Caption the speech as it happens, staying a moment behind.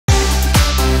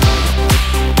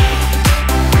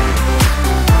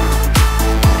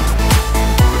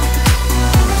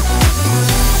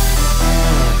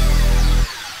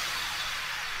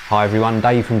Hi everyone,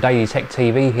 Dave from Daily Tech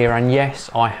TV here, and yes,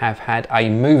 I have had a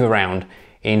move around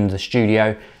in the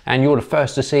studio and you're the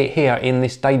first to see it here in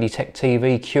this Daily Tech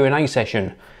TV Q&A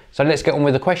session. So let's get on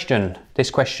with the question.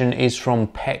 This question is from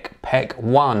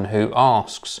Peck1, who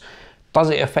asks, does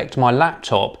it affect my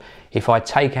laptop if I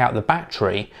take out the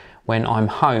battery when I'm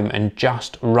home and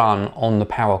just run on the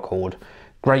power cord?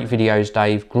 Great videos,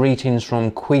 Dave. Greetings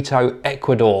from Quito,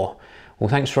 Ecuador. Well,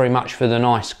 thanks very much for the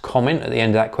nice comment at the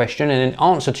end of that question. And in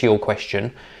answer to your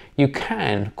question, you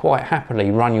can quite happily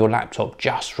run your laptop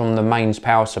just from the mains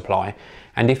power supply.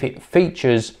 And if it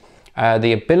features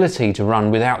the ability to run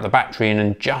without the battery in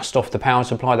and just off the power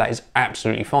supply, that is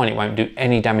absolutely fine. It won't do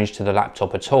any damage to the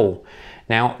laptop at all.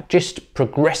 Now, just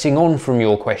progressing on from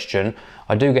your question,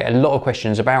 I do get a lot of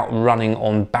questions about running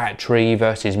on battery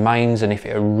versus mains and if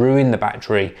it'll ruin the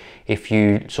battery if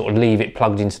you sort of leave it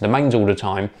plugged into the mains all the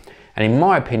time. And in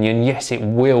my opinion, yes, it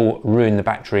will ruin the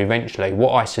battery eventually.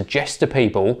 What I suggest to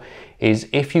people is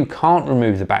if you can't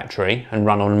remove the battery and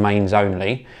run on mains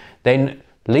only, then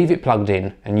leave it plugged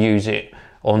in and use it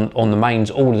on the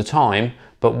mains all the time.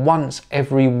 But once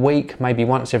every week, maybe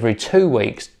once every 2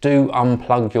 weeks, do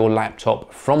unplug your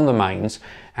laptop from the mains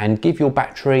and give your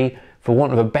battery, for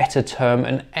want of a better term,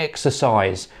 an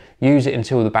exercise. Use it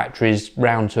until the battery is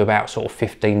round to about sort of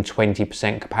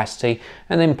 15–20% capacity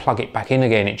and then plug it back in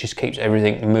again. It just keeps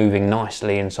everything moving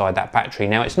nicely inside that battery.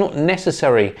 Now, it's not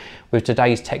necessary with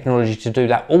today's technology to do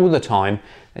that all the time.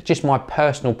 It's just my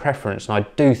personal preference, and I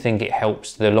do think it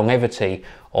helps the longevity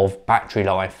of battery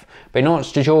life. But in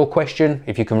answer to your question,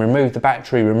 if you can remove the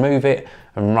battery, remove it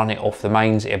and run it off the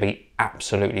mains, it'll be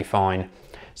absolutely fine.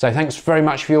 So thanks very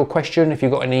much for your question. If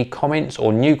you've got any comments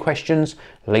or new questions,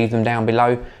 leave them down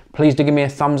below. Please do give me a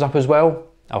thumbs up as well.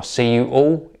 I'll see you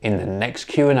all in the next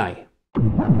Q&A.